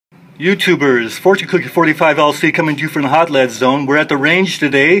YouTubers, Fortune Cookie 45 LC coming to you from the Hot Lead Zone. We're at the range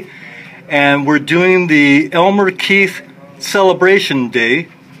today and we're doing the Elmer Keith Celebration Day.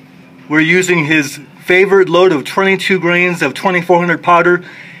 We're using his favorite load of 22 grains of 2400 powder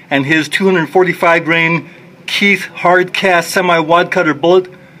and his 245 grain Keith hard cast semi-wad cutter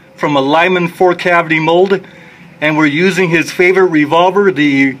bullet from a Lyman 4 cavity mold. And we're using his favorite revolver,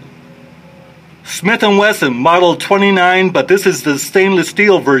 the Smith & Wesson Model 29, but this is the stainless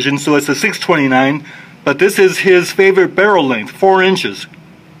steel version, so it's a 629, but this is his favorite barrel length, 4 inches.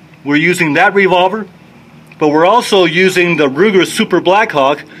 We're using that revolver, but we're also using the Ruger Super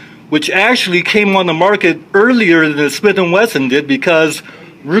Blackhawk, which actually came on the market earlier than the Smith & Wesson did because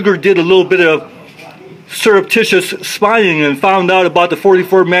Ruger did a little bit of surreptitious spying and found out about the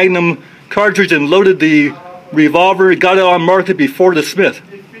 44 Magnum cartridge and loaded the revolver, got it on market before the Smith.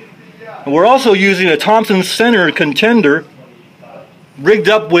 And we're also using a Thompson Center Contender rigged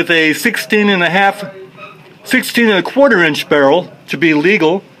up with a 16 and a quarter inch barrel to be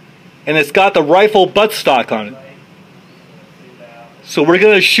legal, and it's got the rifle buttstock on it. So we're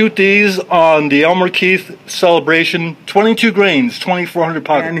going to shoot these on the Elmer Keith Celebration, 22 grains, 2400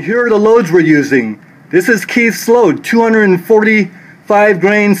 powder. And here are the loads we're using. This is Keith's load, 245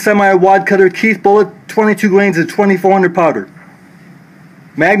 grain semi-wad cutter Keith bullet, 22 grains of 2400 powder.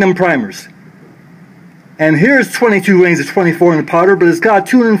 Magnum primers. And here's 22 grains of 2400 powder, but it's got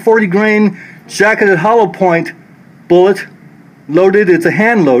 240 grain jacketed hollow point bullet loaded. It's a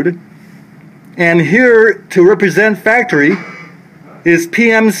hand load. And here to represent factory is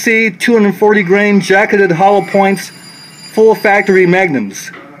PMC 240 grain jacketed hollow points full factory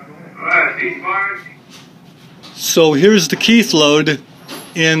Magnums. So here's the Keith load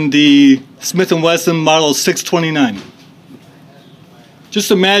in the Smith & Wesson Model 629. Just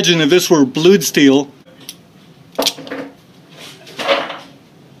imagine if this were blued steel.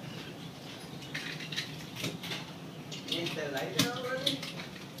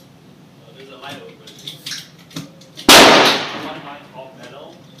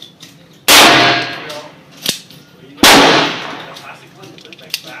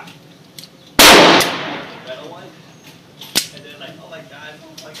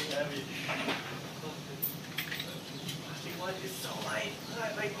 It's so light.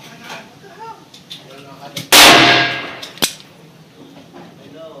 Like, oh my god, what the hell? I don't know how to.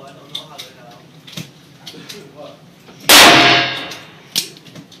 I don't know how to hell. What?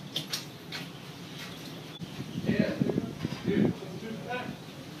 Yeah, dude, let's do that.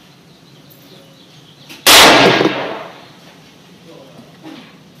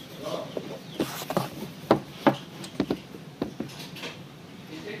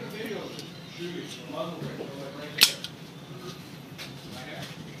 Take a video of this shooting from muzzle right there.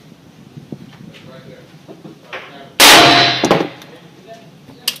 Right there.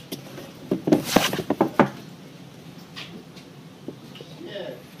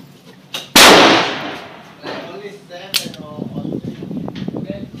 Yeah. Like only 7 or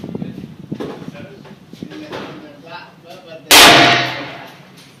okay.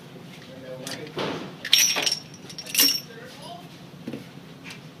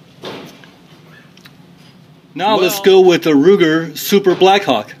 Now let's go with the Ruger Super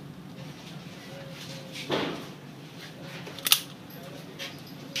Blackhawk.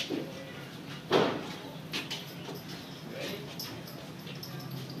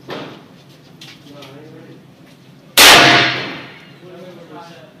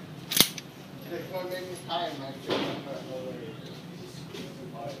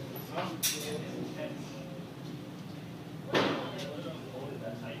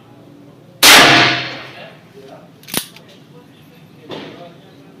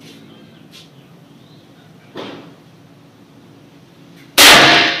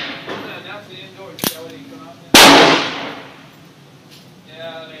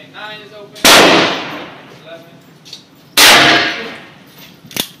 Yeah, lane 9 is open. 11.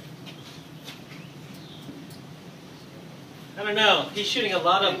 I don't know. He's shooting a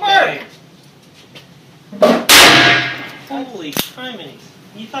lot of Mark! Holy criminy.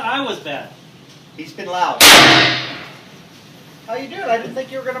 You thought I was bad. He's been loud. How you doing? I didn't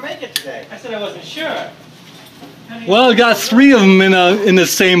think you were going to make it today. I said I wasn't sure. Well, I got 3 of them in the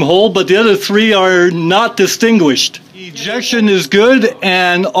same hole, but the other 3 are not distinguished. Ejection is good,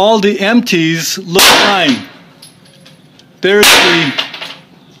 and all the empties look fine. There's the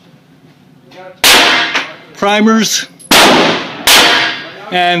primers,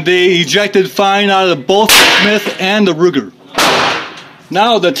 and they ejected fine out of both the Smith and the Ruger.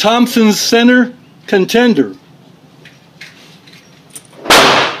 Now the Thompson Center Contender.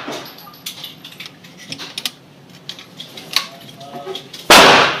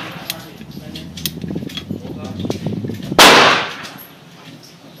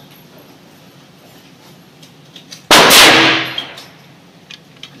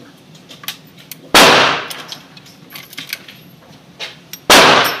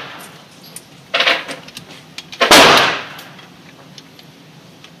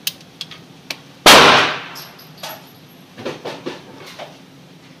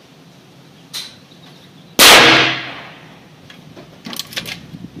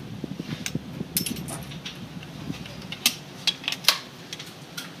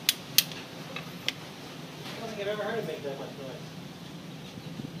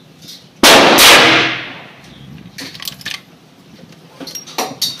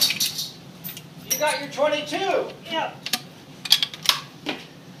 got your 22. Yep.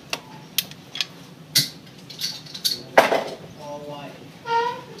 All white.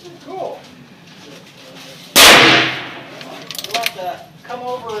 Cool. You'll have to come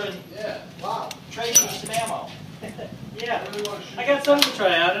over and trade me some ammo. Yeah. I got some to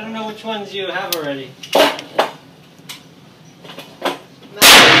try out. I don't know which ones you have already.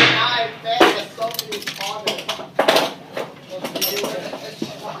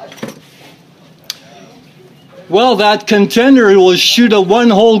 Well, that contender will shoot a one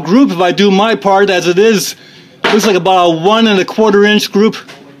hole group if I do my part, as it is. Looks like about a 1 1/4 inch group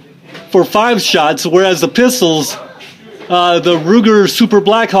for 5 shots, whereas the pistols, the Ruger Super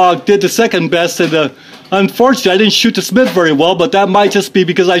Blackhawk did the second best, and unfortunately I didn't shoot the Smith very well, but that might just be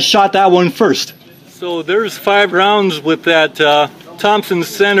because I shot that one first. So there's 5 rounds with that Thompson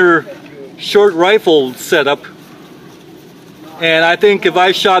Center short rifle setup, and I think if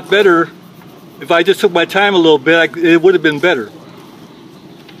I shot better, if I just took my time a little bit, it would have been better.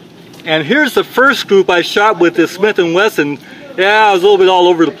 And here's the first group I shot with the Smith & Wesson. Yeah, I was a little bit all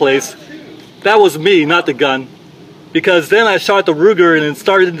over the place. That was me, not the gun. Because then I shot the Ruger and it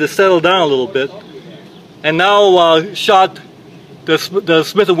started to settle down a little bit. And now shot the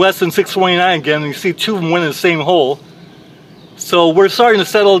Smith & Wesson 629 again, and you see 2 of them went in the same hole. So we're starting to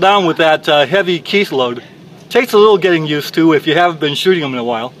settle down with that heavy Keith load. Takes a little getting used to if you haven't been shooting them in a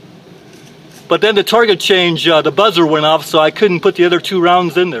while. But then the target change, the buzzer went off, so I couldn't put the other 2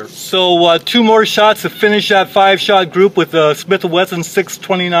 rounds in there. So 2 more shots to finish that 5-shot group with the Smith & Wesson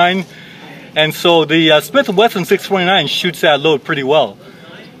 629. And so the Smith & Wesson 629 shoots that load pretty well.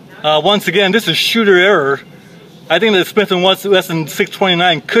 Once again, this is shooter error. I think the Smith & Wesson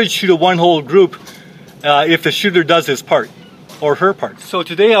 629 could shoot a 1-hole group if the shooter does his part, or her part. So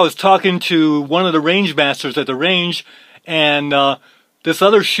today I was talking to one of the range masters at the range, and this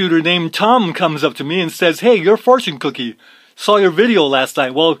other shooter named Tom comes up to me and says, "Hey, you're a fortune cookie. Saw your video last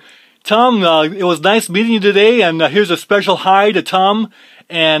night." Well, Tom, it was nice meeting you today, and here's a special hi to Tom,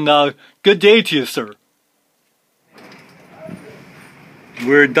 and good day to you, sir.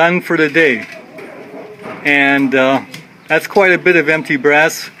 We're done for the day, and that's quite a bit of empty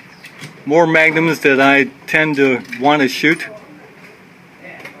brass. More Magnums that I tend to want to shoot,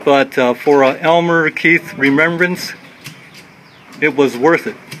 but for a Elmer Keith remembrance, it was worth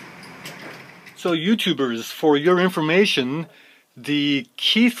it. So YouTubers, for your information, the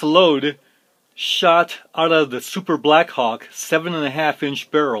Keith load shot out of the Super Blackhawk 7.5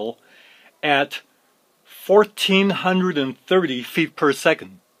 inch barrel at 1,430 feet per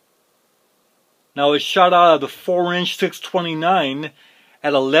second. Now it shot out of the 4-inch 629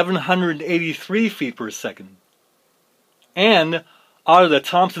 at 1,183 feet per second. And out of the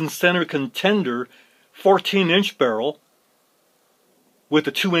Thompson Center Contender 14-inch barrel with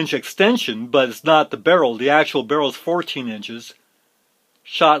a 2-inch extension, but it's not the barrel, the actual barrel is 14 inches,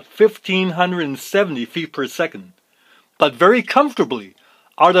 shot 1,570 feet per second. But very comfortably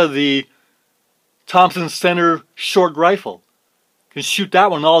out of the Thompson Center short rifle. Can shoot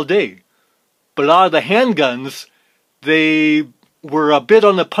that one all day. But out of the handguns, they were a bit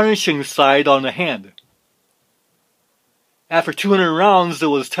on the punishing side on the hand. After 200 rounds, it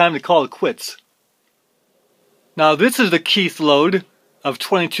was time to call it quits. Now this is the Keith load of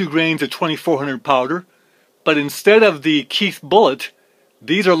 22 grains of 2400 powder, but instead of the Keith bullet,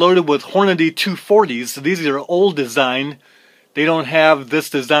 these are loaded with Hornady 240s. These are old design. They don't have this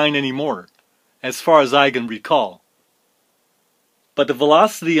design anymore, as far as I can recall. But the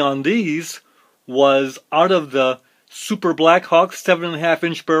velocity on these was out of the Super Blackhawk 7.5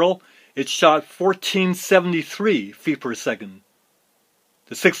 inch barrel, it shot 1,473 feet per second.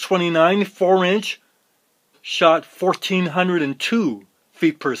 The 629 4-inch shot 1,402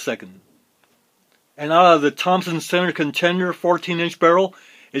 feet per second. And out of the Thompson Center Contender 14-inch barrel,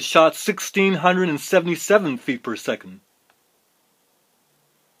 it shot 1,677 feet per second.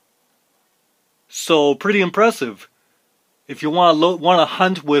 So pretty impressive. If you want to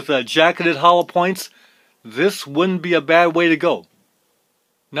hunt with jacketed hollow points, this wouldn't be a bad way to go.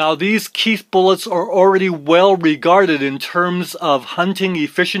 Now these Keith bullets are already well regarded in terms of hunting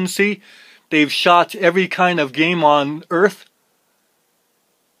efficiency. They've shot every kind of game on Earth.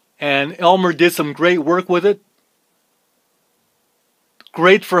 And Elmer did some great work with it.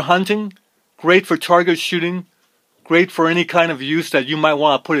 Great for hunting, great for target shooting, great for any kind of use that you might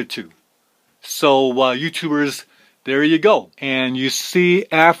want to put it to. So YouTubers, there you go. And you see,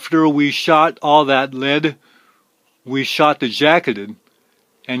 after we shot all that lead, we shot the jacketed,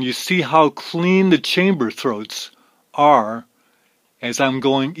 and you see how clean the chamber throats are as I'm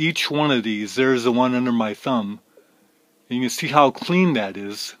going each one of these. There's the one under my thumb. And you can see how clean that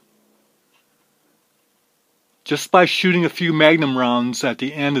is. just by shooting a few Magnum rounds at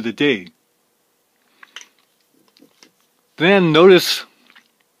the end of the day. Then notice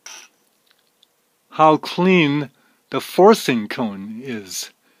how clean the forcing cone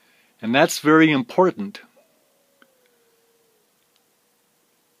is, and that's very important.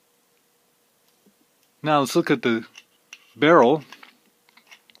 Now let's look at the barrel.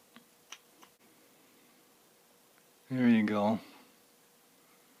 There you go.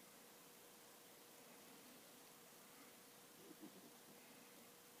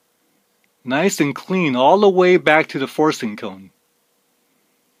 Nice and clean all the way back to the forcing cone.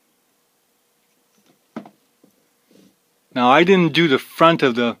 Now I didn't do the front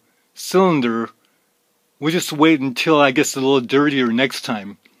of the cylinder. We'll just wait until it gets a little dirtier next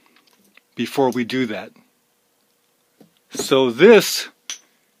time before we do that. So this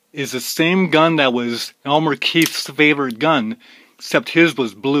is the same gun that was Elmer Keith's favorite gun, except his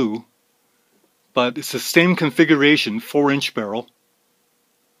was blue. But it's the same configuration, 4-inch barrel.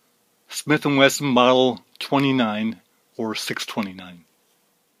 Smith & Wesson model 29 or 629.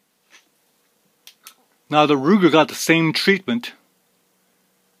 Now the Ruger got the same treatment.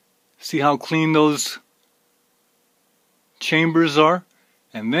 See how clean those chambers are?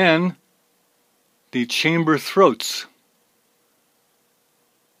 And then the chamber throats.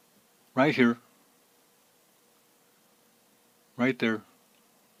 Right here. Right there.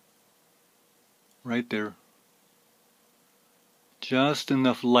 Right there. Just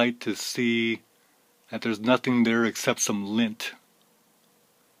enough light to see that there's nothing there except some lint.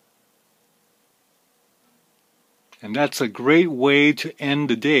 And that's a great way to end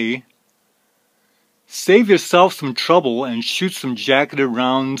the day. Save yourself some trouble and shoot some jacketed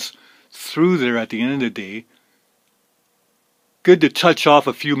rounds through there at the end of the day. Good to touch off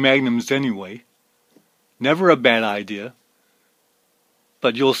a few Magnums anyway. Never a bad idea.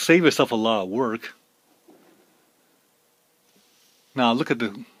 But you'll save yourself a lot of work. Now look at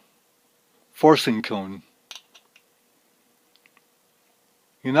the forcing cone.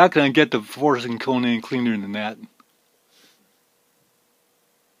 You're not going to get the forcing cone any cleaner than that.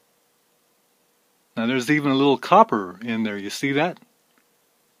 Now there's even a little copper in there, you see that?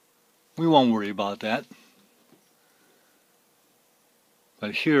 We won't worry about that.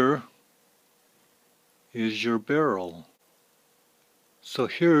 But here is your barrel. So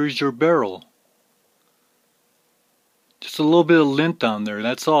here's your barrel. Just a little bit of lint down there,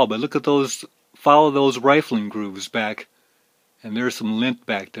 that's all. But look at those, follow those rifling grooves back. And there's some lint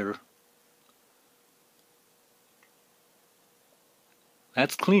back there.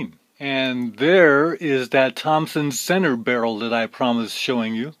 That's clean. And there is that Thompson center barrel that I promised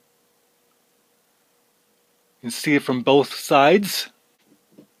showing you. You can see it from both sides.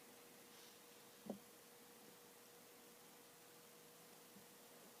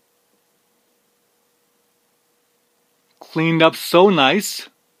 Cleaned up so nice.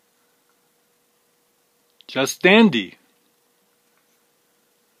 Just dandy.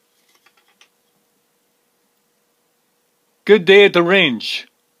 Good day at the range.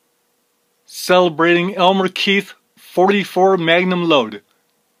 Celebrating Elmer Keith 44 Magnum load.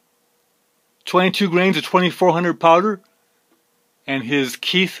 22 grains of 2400 powder and his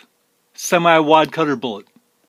Keith semi-wad cutter bullet.